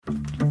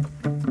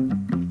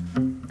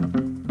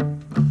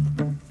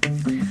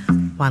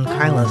Juan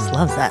Carlos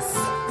loves us.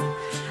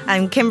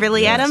 I'm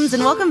Kimberly Adams,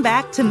 and welcome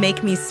back to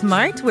Make Me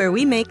Smart, where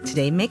we make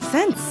today make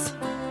sense.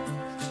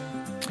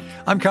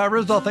 I'm Kyle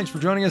Rosendahl. Thanks for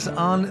joining us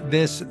on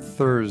this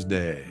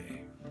Thursday.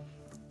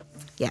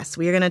 Yes,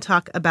 we are going to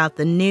talk about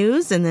the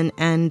news and then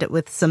end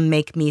with some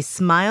Make Me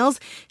Smiles.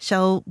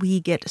 Shall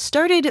we get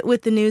started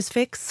with the news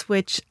fix,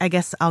 which I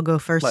guess I'll go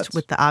first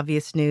with the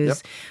obvious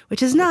news,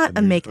 which is not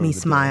a Make Me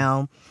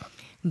Smile.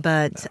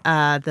 But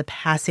the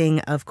passing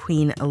of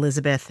Queen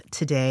Elizabeth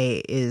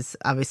today is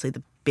obviously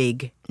the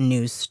big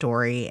news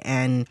story.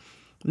 And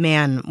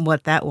man,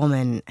 what that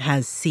woman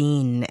has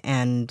seen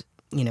and,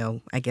 you know,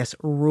 I guess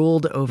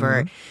ruled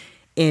over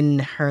in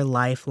her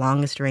life,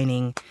 longest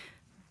reigning,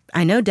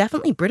 I know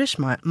definitely British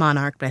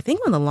monarch, but I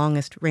think one of the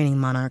longest reigning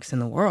monarchs in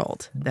the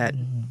world. I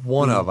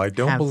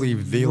don't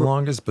believe the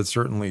longest, but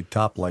certainly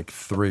top like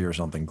 3 or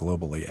something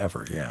globally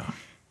ever,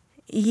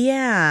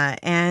 Yeah,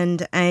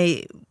 and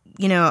I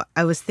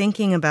was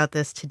thinking about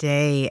this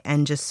today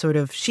and just sort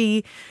of,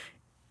 she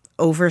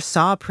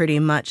oversaw pretty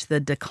much the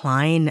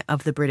decline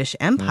of the British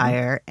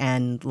Empire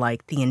and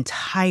like the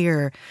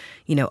entire,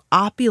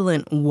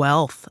 opulent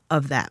wealth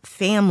of that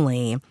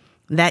family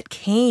that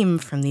came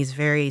from these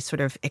very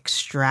sort of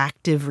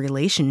extractive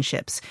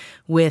relationships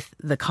with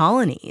the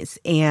colonies.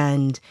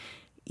 And,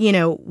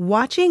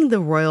 watching the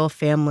royal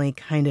family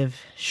kind of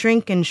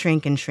shrink and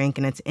shrink and shrink,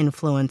 and its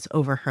influence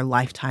over her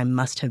lifetime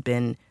must have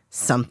been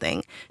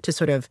something to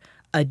sort of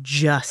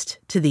adjust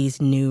to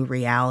these new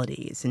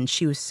realities. And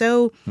she was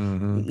so,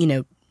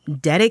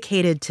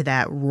 dedicated to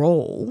that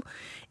role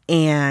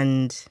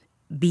and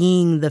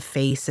being the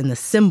face and the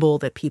symbol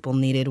that people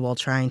needed while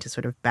trying to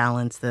sort of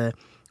balance the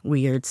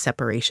weird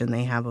separation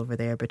they have over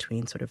there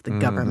between sort of the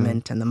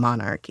government and the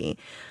monarchy.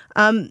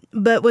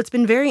 But what's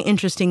been very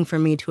interesting for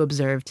me to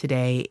observe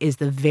today is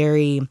the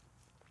very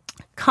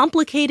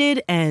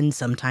complicated and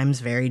sometimes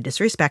very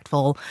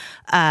disrespectful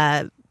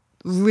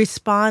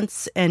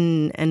response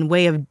and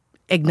way of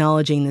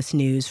acknowledging this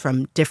news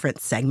from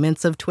different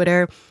segments of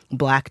Twitter,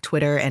 Black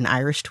Twitter and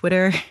Irish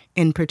Twitter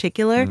in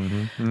particular,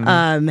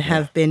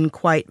 have been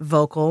quite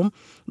vocal.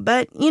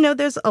 But,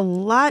 there's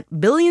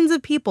billions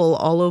of people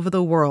all over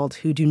the world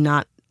who do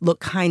not look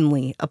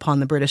kindly upon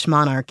the British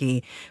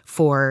monarchy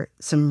for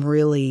some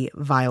really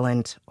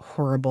violent,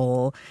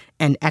 horrible,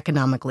 and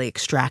economically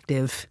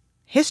extractive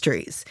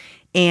histories.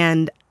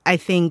 And I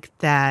think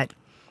that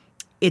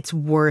it's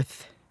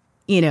worth,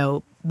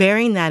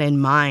 bearing that in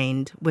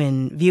mind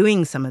when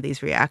viewing some of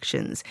these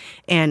reactions.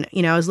 And,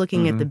 I was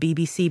looking at the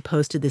BBC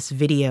posted this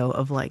video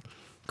of like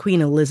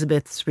Queen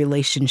Elizabeth's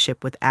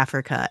relationship with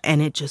Africa,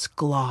 and it just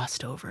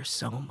glossed over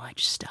so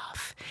much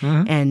stuff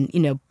and,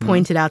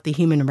 pointed out the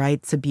human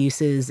rights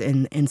abuses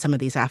in some of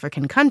these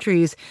African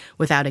countries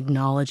without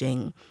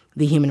acknowledging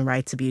the human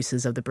rights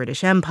abuses of the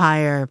British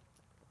Empire.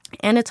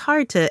 And it's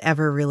hard to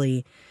ever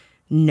really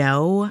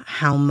know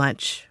how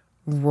much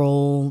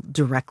role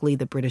directly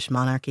the British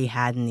monarchy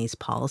had in these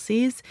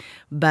policies,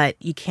 but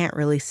you can't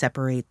really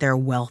separate their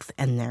wealth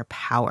and their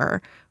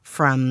power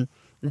from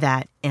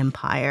that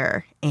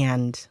empire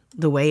and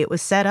the way it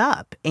was set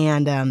up.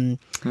 And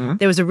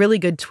there was a really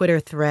good Twitter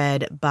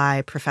thread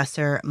by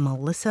Professor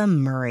Melissa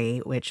Murray,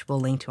 which we'll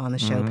link to on the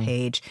show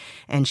page,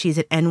 and she's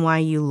at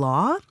NYU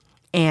Law,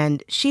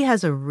 and she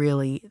has a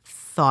really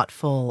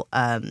thoughtful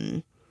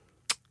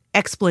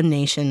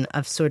explanation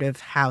of sort of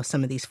how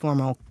some of these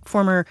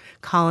former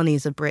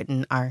colonies of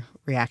Britain are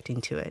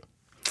reacting to it.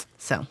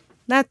 So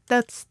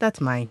that's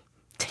my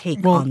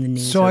take on the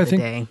news of the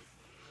day.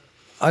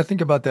 I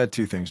think about that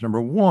two things. Number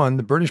one,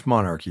 the British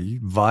monarchy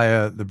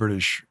via the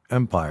British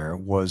Empire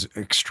was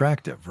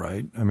extractive,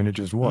 right? I mean, it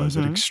just was.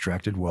 It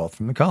extracted wealth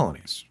from the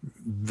colonies.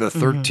 The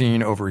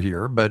 13 over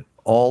here, but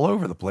all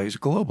over the place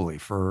globally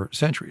for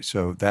centuries.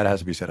 So that has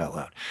to be said out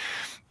loud.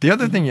 The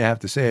other thing you have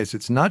to say is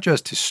it's not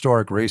just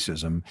historic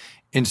racism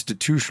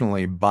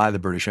institutionally by the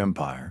British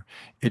Empire.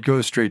 It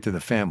goes straight to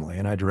the family.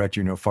 And I direct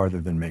you no farther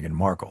than Meghan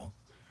Markle,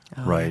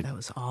 right? That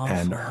was awful.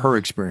 And her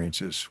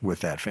experiences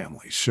with that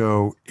family.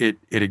 So it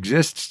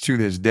exists to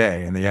this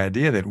day. And the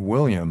idea that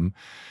William,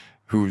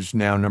 who's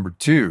now number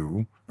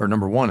 2, or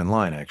number 1 in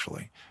line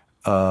actually,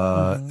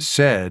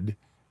 said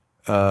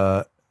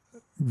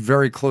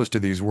very close to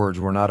these words,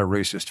 "We're not a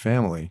racist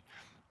family,"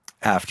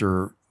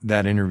 after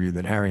that interview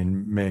that Harry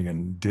and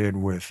Meghan did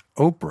with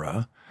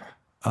Oprah,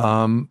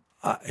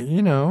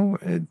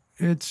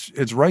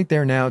 it's right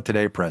there now,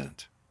 today,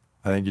 present.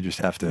 I think you just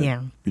have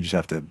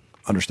to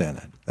understand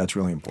that. That's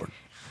really important.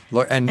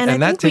 Look, and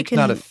that takes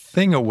not a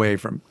thing away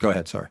from. Go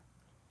ahead. Sorry.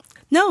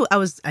 No,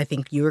 I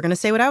think you were going to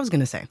say what I was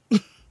going to say.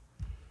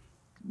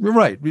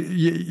 Right.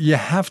 You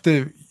have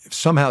to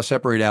somehow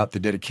separate out the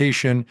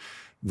dedication,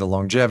 the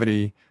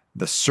longevity,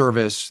 the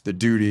service, the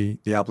duty,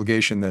 the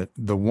obligation that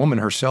the woman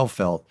herself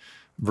felt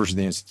versus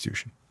the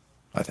institution,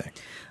 I think,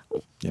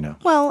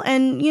 Well,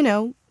 and,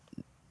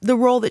 the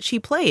role that she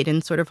played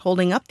in sort of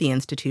holding up the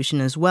institution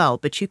as well.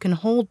 But you can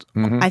hold,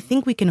 I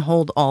think we can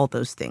hold all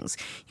those things.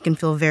 You can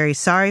feel very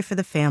sorry for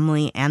the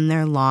family and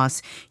their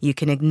loss. You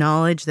can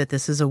acknowledge that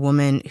this is a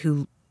woman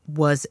who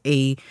was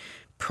a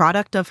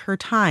product of her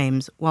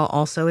times, while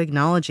also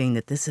acknowledging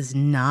that this is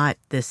not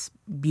this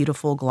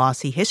beautiful,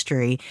 glossy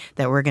history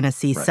that we're going to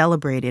see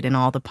celebrated in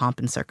all the pomp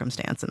and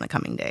circumstance in the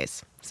coming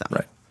days. So.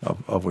 Right.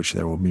 Of which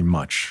there will be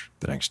much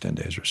the next 10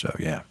 days or so.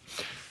 Yeah.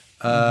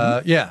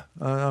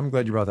 I'm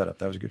glad you brought that up.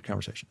 That was a good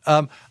conversation.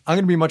 I'm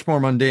going to be much more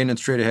mundane and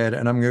straight ahead,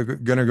 and I'm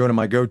going to go to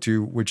my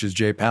go-to, which is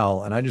Jay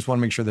Powell. And I just want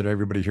to make sure that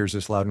everybody hears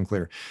this loud and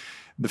clear.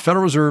 The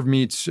Federal Reserve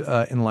meets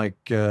in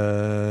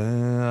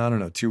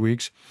 2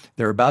 weeks.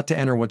 They're about to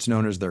enter what's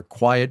known as their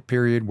quiet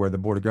period, where the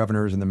Board of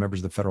Governors and the members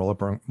of the Federal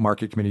Upper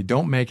Market Committee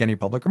don't make any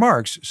public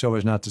remarks so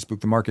as not to spook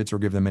the markets or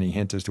give them any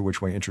hint as to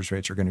which way interest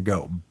rates are going to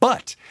go.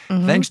 But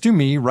thanks to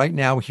me right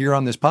now here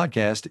on this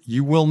podcast,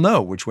 you will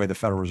know which way the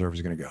Federal Reserve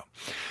is going to go.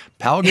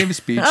 Powell gave a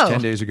speech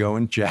 10 days ago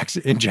in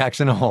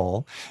Jackson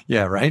Hole.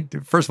 Yeah, right?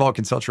 First of all,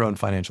 consult your own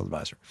financial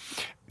advisor.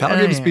 Powell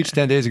gave a speech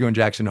 10 days ago in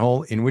Jackson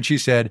Hole in which he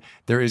said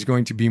there is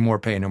going to be more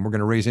pain and we're going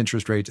to raise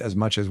interest rates as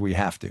much as we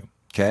have to.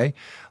 Okay?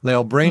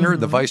 Lael Brainerd,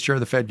 the vice chair of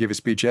the Fed, gave a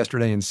speech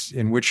yesterday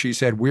in which she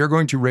said, we are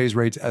going to raise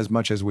rates as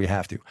much as we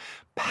have to.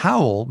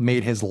 Powell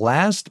made his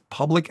last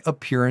public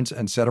appearance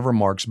and set of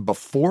remarks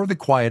before the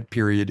quiet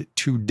period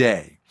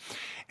today.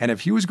 And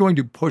if he was going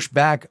to push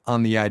back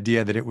on the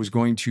idea that it was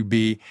going to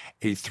be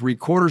a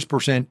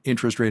 0.75%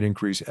 interest rate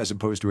increase as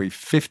opposed to a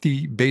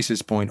 50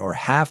 basis point or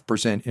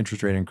 0.5%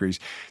 interest rate increase,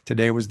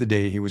 today was the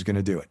day he was going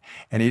to do it.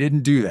 And he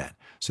didn't do that.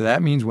 So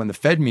that means when the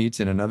Fed meets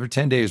in another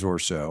 10 days or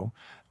so,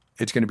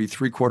 it's going to be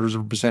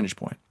 0.75 percentage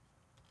point.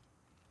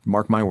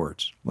 Mark my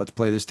words. Let's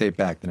play this tape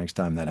back the next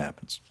time that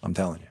happens. I'm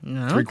telling you.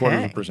 Okay.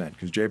 0.75%.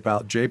 Because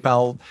Jay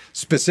Powell,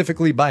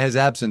 specifically by his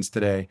absence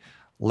today,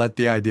 let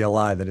the idea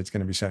lie that it's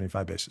going to be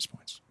 75 basis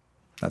points.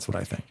 That's what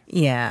I think.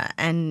 Yeah,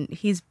 and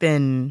he's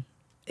been,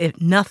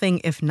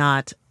 if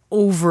not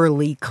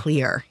overly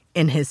clear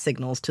in his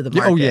signals to the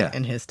market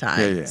in his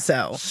time. Yeah.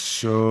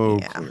 So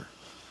clear.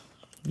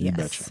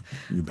 Yes.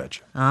 You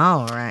betcha.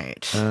 All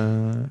right.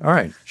 All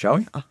right. Shall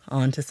we?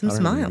 On to some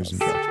smiles.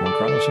 Juan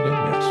Carlos again?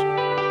 Yes.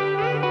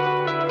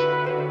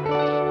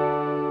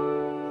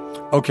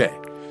 Okay.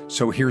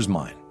 So here's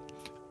mine.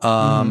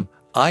 I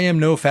am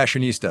no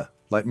fashionista.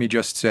 Let me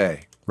just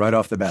say right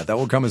off the bat, that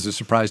will come as a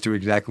surprise to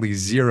exactly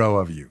 0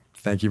 of you.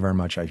 Thank you very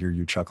much. I hear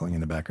you chuckling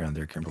in the background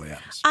there, Kimberly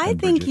Adams. I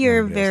think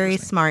you're a very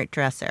smart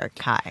dresser,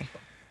 Kai.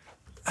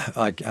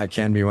 I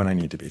can be when I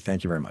need to be.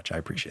 Thank you very much. I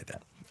appreciate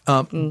that.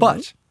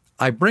 But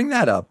I bring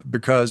that up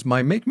because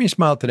my Make Me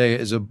Smile today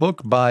is a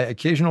book by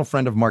occasional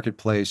friend of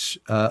Marketplace,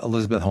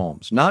 Elizabeth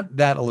Holmes. Not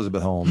that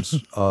Elizabeth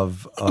Holmes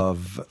of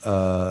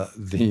the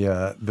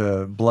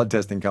blood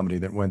testing company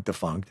that went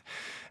defunct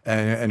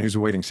and who's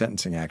awaiting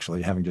sentencing,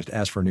 actually, having just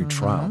asked for a new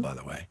trial, by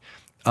the way.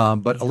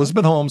 But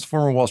Elizabeth Holmes,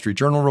 former Wall Street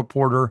Journal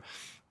reporter,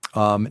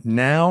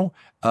 now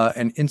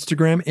an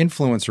Instagram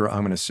influencer,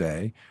 I'm going to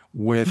say,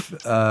 with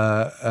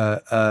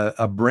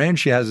a brand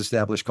she has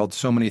established called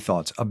So Many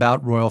Thoughts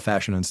about royal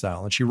fashion and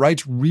style. And she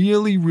writes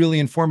really, really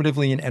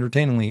informatively and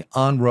entertainingly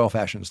on royal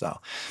fashion and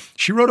style.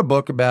 She wrote a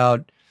book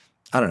about,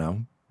 I don't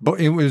know, but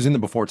it was in the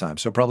before time.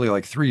 So probably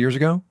like 3 years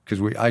ago, because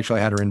I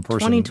actually had her in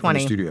person in the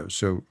studios.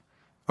 So,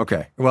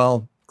 okay.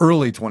 Well,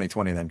 early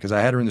 2020 then, because I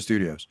had her in the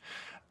studios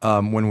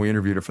when we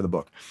interviewed her for the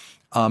book.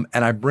 And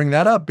I bring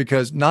that up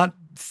because not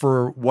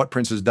for what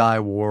Princess Di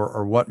wore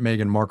or what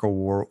Meghan Markle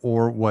wore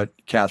or what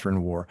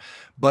Catherine wore,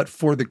 but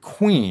for the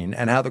Queen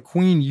and how the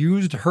Queen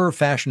used her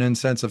fashion and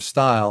sense of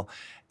style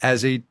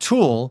as a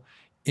tool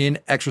in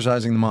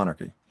exercising the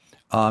monarchy.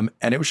 And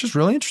it was just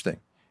really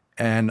interesting.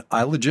 And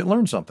I legit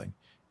learned something.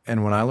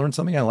 And when I learn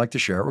something, I like to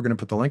share it. We're going to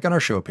put the link on our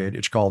show page.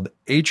 It's called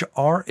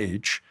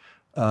HRH,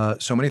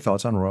 So Many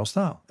Thoughts on Royal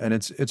Style. And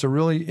it's a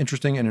really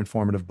interesting and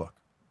informative book.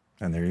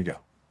 And there you go.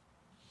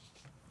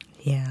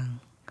 Yeah.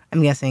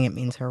 I'm guessing it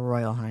means Her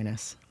Royal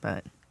Highness,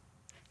 but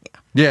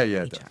yeah.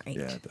 Yeah, it does.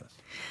 Yeah, it does.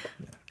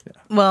 Yeah.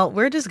 Well,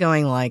 we're just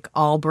going like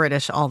all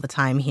British all the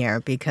time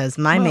here because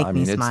my Make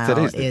Me Smile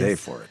today's the day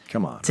for it.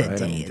 Come on.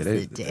 Today is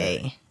the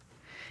day.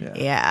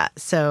 Yeah.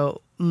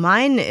 So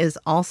mine is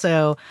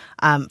also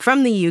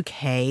from the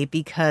UK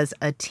because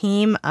a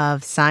team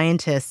of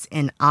scientists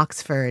in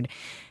Oxford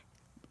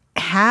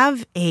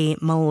have a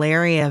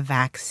malaria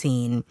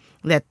vaccine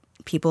that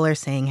people are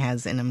saying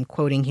has, and I'm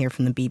quoting here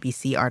from the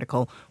BBC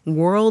article,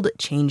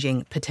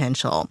 world-changing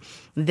potential.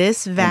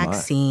 This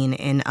vaccine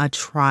in a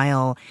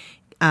trial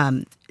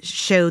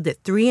showed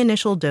that 3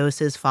 initial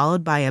doses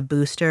followed by a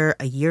booster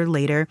a year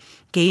later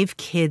gave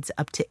kids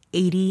up to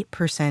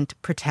 80%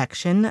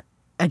 protection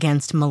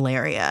against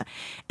malaria.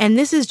 And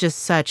this is just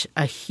such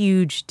a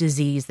huge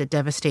disease that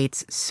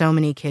devastates so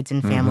many kids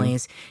and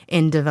families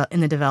in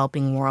the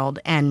developing world.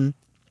 And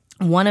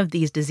one of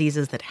these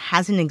diseases that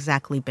hasn't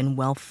exactly been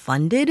well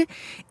funded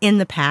in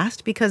the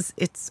past because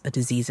it's a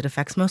disease that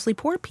affects mostly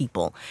poor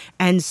people.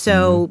 And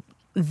so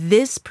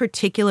this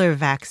particular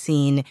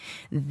vaccine,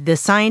 the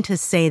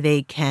scientists say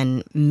they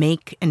can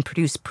make and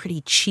produce pretty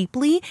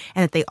cheaply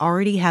and that they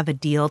already have a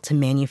deal to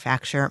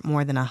manufacture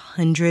more than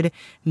 100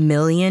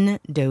 million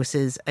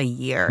doses a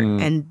year.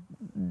 And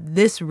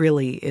this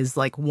really is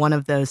like one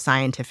of those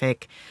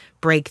scientific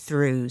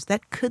breakthroughs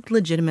that could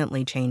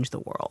legitimately change the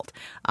world.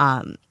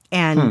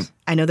 And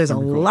I know there's a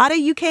lot of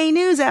UK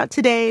news out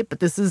today, but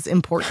this is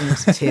important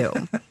too.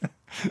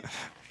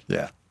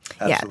 Yeah.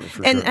 Absolutely,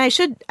 for and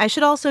sure. I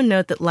should also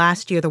note that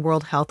last year the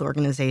World Health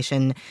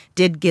Organization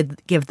did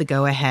give the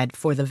go-ahead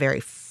for the very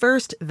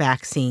first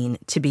vaccine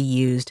to be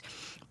used,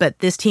 but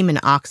this team in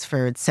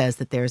Oxford says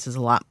that theirs is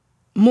a lot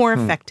more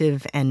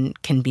effective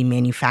and can be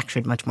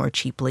manufactured much more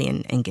cheaply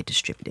and get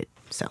distributed.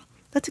 So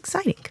that's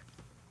exciting.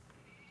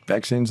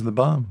 Vaccines are the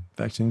bomb.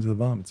 Vaccines are the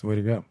bomb. It's the way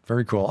to go.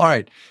 Very cool. All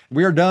right.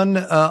 We are done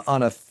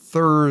on a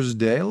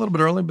Thursday, a little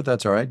bit early, but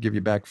that's all right. Give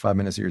you back 5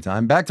 minutes of your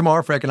time. Back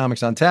tomorrow for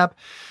Economics on Tap.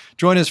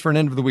 Join us for an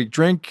end of the week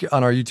drink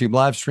on our YouTube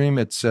live stream.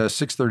 It's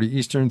 6:30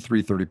 Eastern,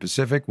 3:30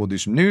 Pacific. We'll do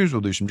some news,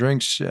 we'll do some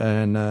drinks,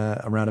 and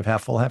a round of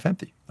half full, half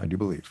empty, I do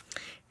believe.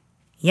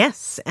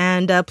 Yes,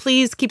 and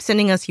please keep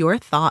sending us your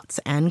thoughts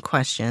and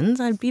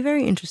questions. I'd be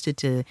very interested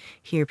to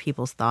hear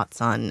people's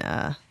thoughts on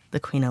the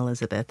Queen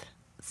Elizabeth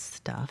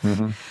stuff.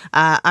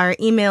 Our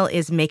email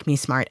is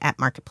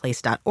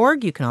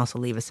makemesmart@marketplace.org. You can also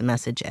leave us a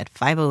message at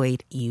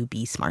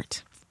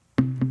 508-UB-SMART.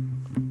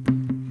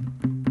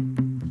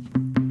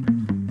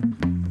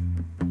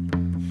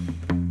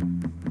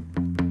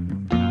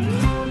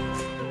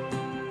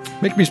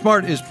 Make Me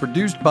Smart is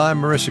produced by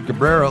Marissa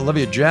Cabrera.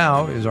 Olivia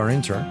Zhao is our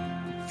intern.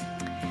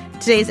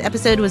 Today's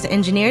episode was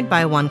engineered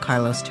by Juan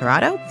Carlos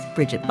Tirado.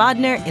 Bridget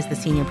Bodner is the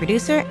senior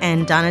producer,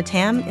 and Donna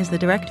Tam is the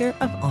director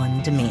of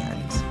On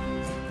Demand.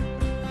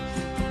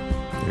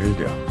 There you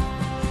go.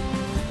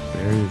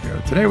 There you go.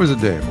 Today was a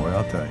day, boy,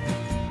 I'll tell you.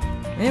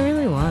 It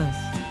really was.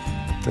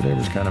 Today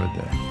was kind of a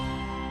day.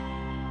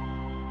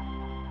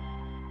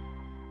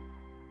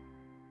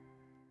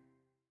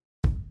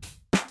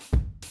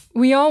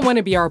 We all want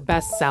to be our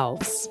best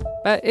selves,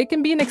 but it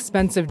can be an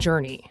expensive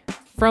journey.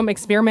 From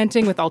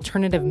experimenting with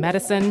alternative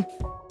medicine.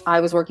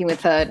 I was working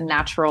with a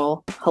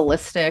natural,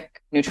 holistic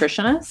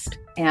nutritionist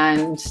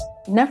and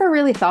never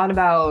really thought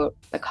about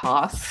the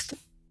cost.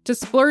 To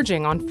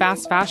splurging on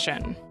fast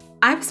fashion.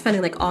 I was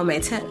spending like all my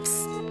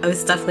tips. I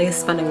was definitely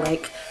spending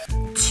like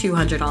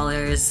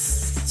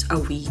 $200 a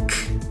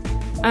week.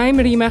 I'm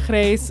Rima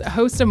Reis,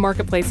 host of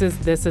Marketplace's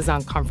This Is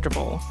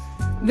Uncomfortable.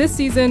 This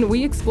season,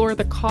 we explore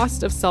the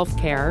cost of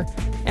self-care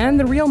and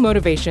the real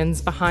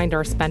motivations behind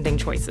our spending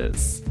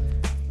choices.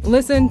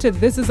 Listen to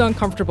This Is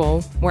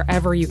Uncomfortable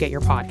wherever you get your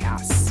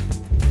podcasts.